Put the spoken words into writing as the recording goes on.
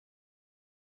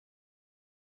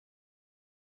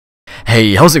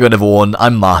Hey, how's it going everyone?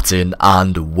 I'm Martin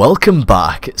and welcome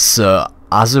back. So,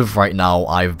 as of right now,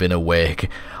 I've been awake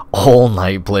all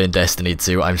night playing Destiny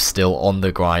 2. I'm still on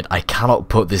the grind. I cannot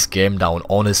put this game down,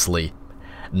 honestly.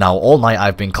 Now, all night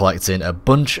I've been collecting a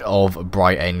bunch of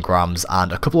bright engrams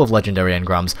and a couple of legendary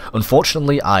engrams.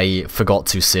 Unfortunately, I forgot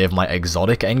to save my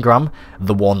exotic engram,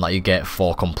 the one that you get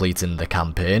for completing the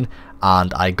campaign,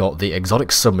 and I got the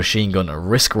exotic submachine gun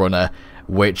Risk Runner,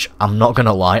 which I'm not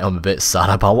gonna lie, I'm a bit sad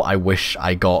about. I wish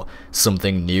I got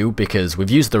something new because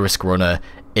we've used the Risk Runner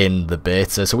in the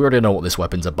beta, so we already know what this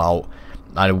weapon's about.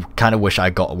 I kind of wish I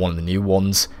got one of the new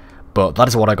ones, but that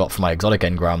is what I got for my exotic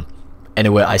engram.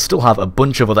 Anyway, I still have a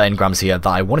bunch of other engrams here that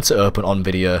I wanted to open on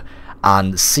video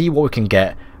and see what we can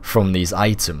get from these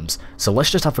items. So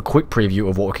let's just have a quick preview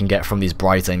of what we can get from these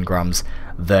bright engrams.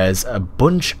 There's a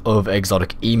bunch of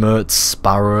exotic emotes,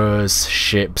 sparrows,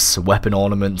 ships, weapon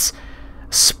ornaments,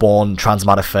 spawn,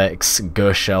 transmat effects,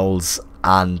 ghost shells,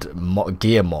 and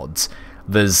gear mods.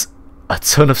 There's a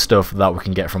ton of stuff that we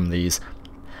can get from these,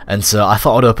 and so I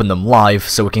thought I'd open them live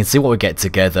so we can see what we get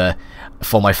together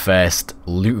for my first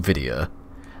loot video.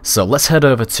 So let's head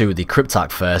over to the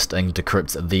cryptac first and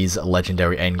decrypt these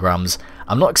legendary engrams.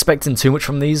 I'm not expecting too much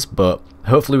from these, but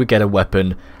hopefully we get a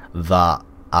weapon that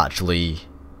actually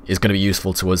is going to be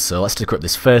useful to us. So let's decrypt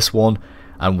this first one,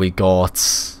 and we got...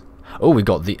 oh, we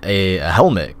got a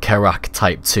helmet, Kerak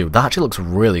Type 2. That actually looks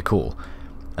really cool.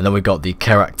 And then we got the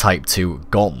Kerak Type 2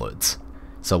 gauntlet.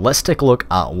 So let's take a look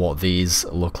at what these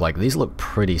look like. These look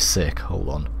pretty sick. Hold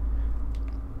on.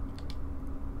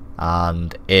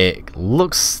 And it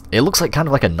looks like kind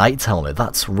of like a knight's helmet.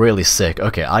 That's really sick.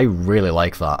 Okay, I really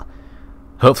like that.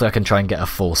 Hopefully I can try and get a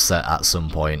full set at some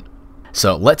point.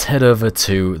 So let's head over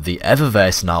to the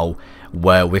Eververse now,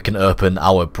 where we can open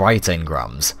our bright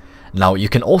engrams. Now, you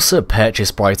can also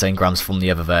purchase bright engrams from the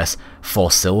Eververse for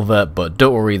silver, but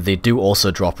don't worry, they do also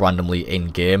drop randomly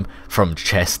in-game from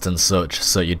chests and such,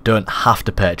 so you don't have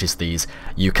to purchase these.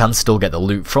 You can still get the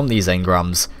loot from these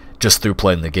engrams just through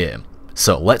playing the game.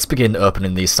 So let's begin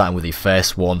opening these, starting with the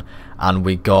first one, and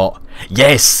we got...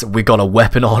 yes! We got a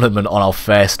weapon ornament on our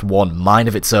first one, Mind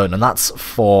of Its Own, and that's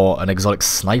for an exotic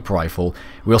sniper rifle.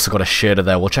 We also got a shader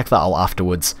there, we'll check that out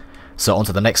afterwards. So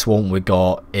onto the next one, we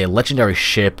got a legendary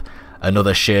ship,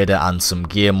 another shader, and some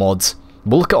gear mods.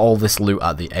 We'll look at all this loot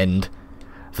at the end.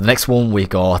 For the next one, we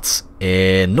got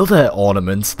another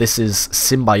ornament. This is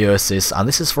Symbiosis, and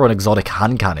this is for an exotic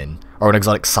hand cannon, or an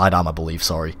exotic sidearm, I believe,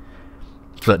 sorry.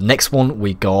 For the next one,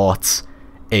 we got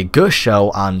a ghost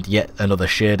shell and yet another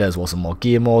shader, as well as some more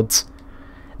gear mods.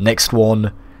 Next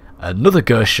one, another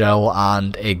ghost shell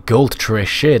and a gold trace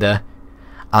shader.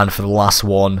 And for the last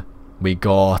one, we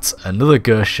got another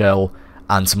ghost shell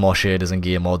and some more shaders and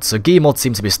gear mods. So gear mods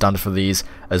seem to be standard for these,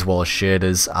 as well as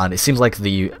shaders, and it seems like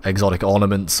the exotic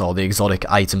ornaments, or the exotic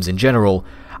items in general,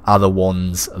 are the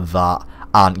ones that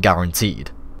aren't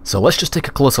guaranteed. So let's just take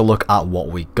a closer look at what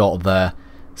we got there.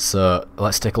 So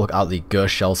let's take a look at the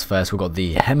ghost shells first. We've got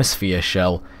the hemisphere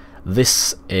shell.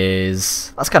 That's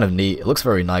kind of neat. It looks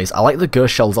very nice. I like the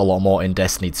ghost shells a lot more in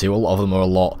Destiny 2. A lot of them are a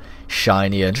lot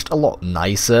shinier, just a lot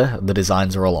nicer. The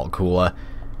designs are a lot cooler.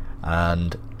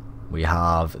 And we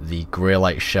have the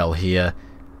Greylite shell here.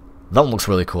 That one looks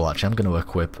really cool, actually. I'm going to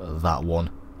equip that one.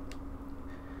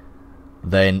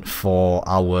 Then for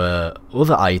our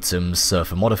other items, so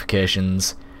for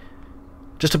modifications,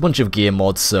 just a bunch of gear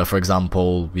mods. So for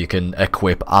example, you can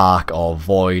equip Arc or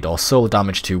Void or Solar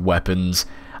Damage to weapons,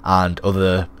 and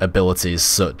other abilities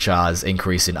such as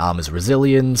increasing armor's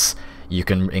resilience. You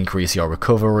can increase your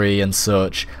recovery and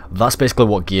such. That's basically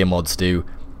what gear mods do.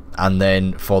 And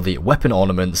then for the weapon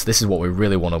ornaments, this is what we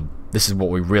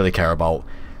really care about.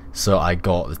 So I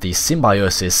got the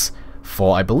Symbiosis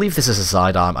for, I believe this is a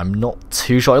sidearm. I'm not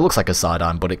too sure. It looks like a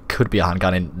sidearm, but it could be a hand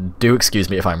cannon. Do excuse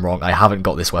me if I'm wrong. I haven't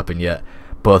got this weapon yet,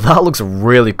 but that looks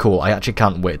really cool. I actually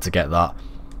can't wait to get that.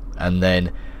 And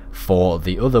then for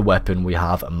the other weapon, we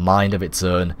have Mind of Its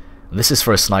Own. This is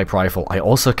for a sniper rifle. I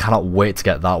also cannot wait to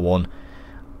get that one.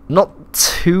 Not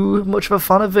too much of a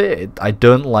fan of it. I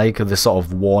don't like the sort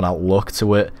of worn out look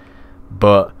to it,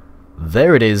 but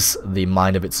there it is, the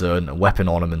Mind of Its Own weapon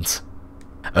ornament.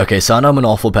 Okay, so I know I'm an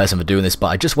awful person for doing this, but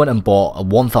I just went and bought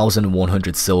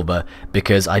 1,100 silver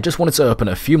because I just wanted to open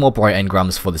a few more bright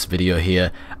engrams for this video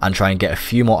here and try and get a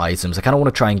few more items. I kind of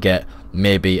want to try and get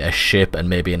maybe a ship and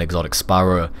maybe an exotic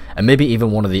sparrow and maybe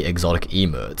even one of the exotic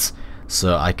emotes.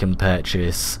 So I can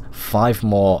purchase 5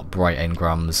 more bright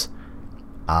engrams,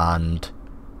 and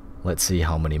let's see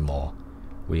how many more.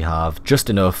 We have just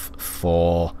enough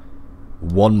for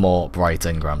 1 more bright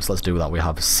engrams. Let's do that. We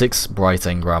have 6 bright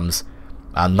engrams,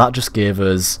 and that just gave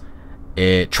us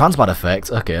a transmat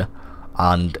effect. Okay,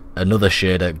 and another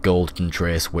shader, Golden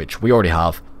Trace, which we already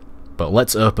have. But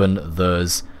let's open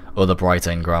those other bright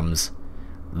engrams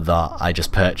that I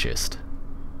just purchased.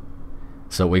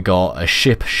 So we got a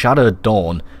ship, Shadowed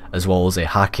Dawn, as well as a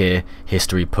Hake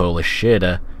History Polish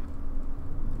shader.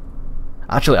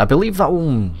 Actually, I believe that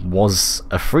one was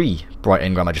a free bright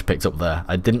engram I just picked up there.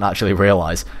 I didn't actually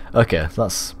realise. Okay,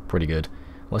 that's pretty good.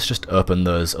 Let's just open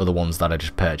those other ones that I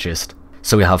just purchased.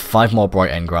 So we have 5 more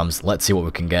bright engrams. Let's see what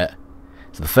we can get.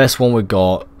 So the first one we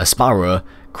got a Sparrow,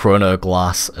 Chrono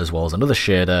Glass, as well as another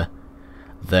shader.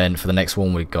 Then for the next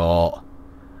one we got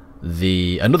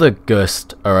another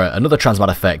Ghost, or another Transmat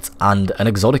Effect, and an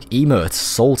exotic emote,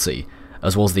 Salty,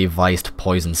 as well as the Vised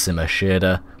Poison Simmer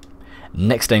shader.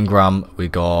 Next engram we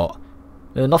got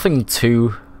nothing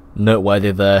too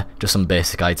noteworthy there, just some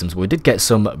basic items. We did get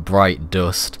some Bright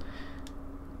Dust.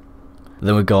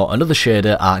 Then we got another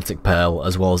shader, Arctic Pearl,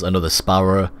 as well as another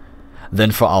Sparrow.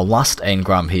 Then for our last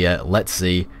engram here, let's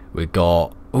see, we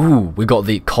got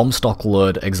the Comstock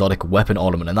Load exotic weapon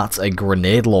ornament, and that's a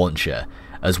grenade launcher,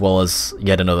 as well as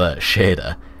yet another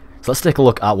shader. So let's take a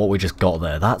look at what we just got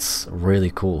there. That's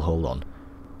really cool. Hold on.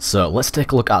 So let's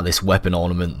take a look at this weapon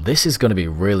ornament. This is going to be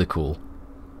really cool.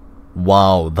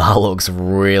 Wow, that looks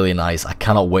really nice. I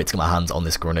cannot wait to get my hands on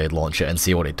this grenade launcher and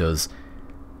see what it does.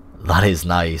 That is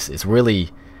nice. It's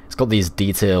got these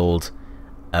detailed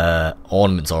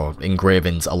ornaments or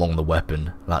engravings along the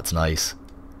weapon. That's nice.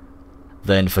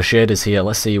 Then for shaders here,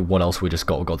 let's see what else we just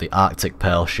got. We got the Arctic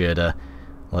Pearl shader.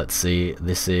 Let's see,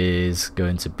 this is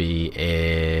going to be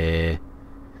a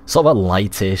sort of a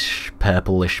lightish,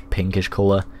 purplish, pinkish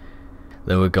colour.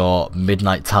 Then we got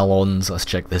Midnight Talons. Let's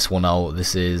check this one out.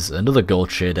 This is another gold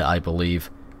shader, I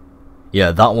believe.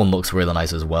 Yeah, that one looks really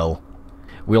nice as well.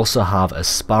 We also have a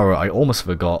Sparrow. I almost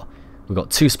forgot. We've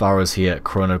got 2 Sparrows here,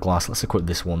 Chrono Glass. Let's equip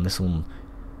this one. This one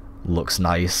looks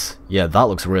nice. Yeah, that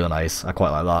looks really nice. I quite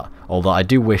like that. Although I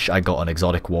do wish I got an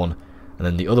exotic one. And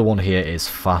then the other one here is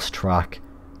Fast Track.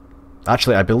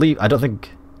 Actually,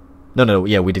 No,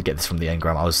 yeah, we did get this from the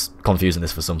engram. I was confusing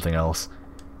this for something else.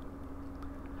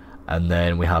 And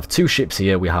then we have 2 ships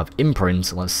here. We have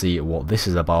Imprint. Let's see what this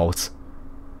is about.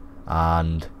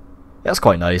 And that's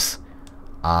quite nice.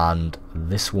 And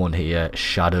this one here,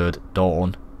 Shadowed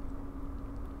Dawn.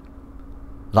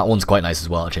 That one's quite nice as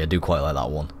well, actually. I do quite like that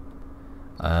one.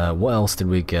 What else did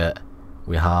we get?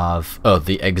 We have... oh,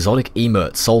 the exotic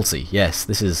emote, Salty. Yes,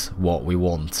 this is what we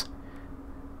want.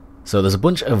 So there's a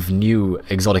bunch of new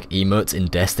exotic emotes in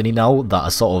Destiny now that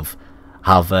are sort of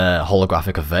have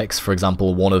holographic effects. For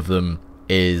example, one of them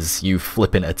is you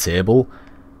flipping a table,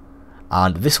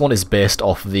 and this one is actually based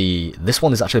off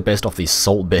the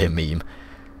Salt Bay meme.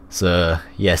 So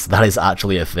yes, that is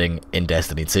actually a thing in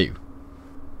Destiny 2.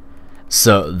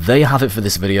 So there you have it for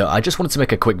this video. I just wanted to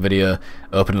make a quick video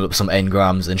opening up some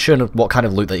engrams and showing what kind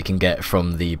of loot that you can get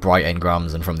from the bright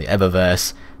engrams and from the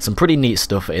Eververse. Some pretty neat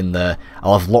stuff in there.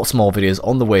 I'll have lots more videos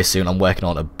on the way soon. I'm working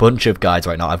on a bunch of guides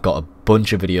right now. I've got a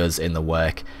bunch of videos in the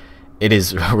work. It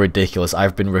is ridiculous.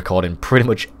 I've been recording pretty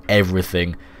much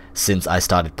everything since I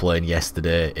started playing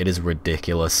yesterday. It is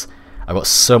ridiculous. I've got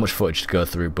so much footage to go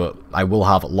through, but I will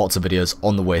have lots of videos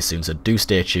on the way soon, so do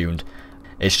stay tuned.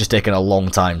 It's just taken a long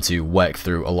time to work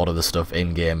through a lot of the stuff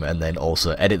in-game and then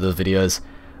also edit the videos.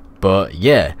 But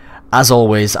yeah, as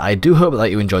always, I do hope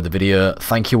that you enjoyed the video.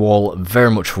 Thank you all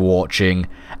very much for watching,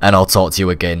 and I'll talk to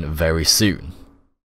you again very soon.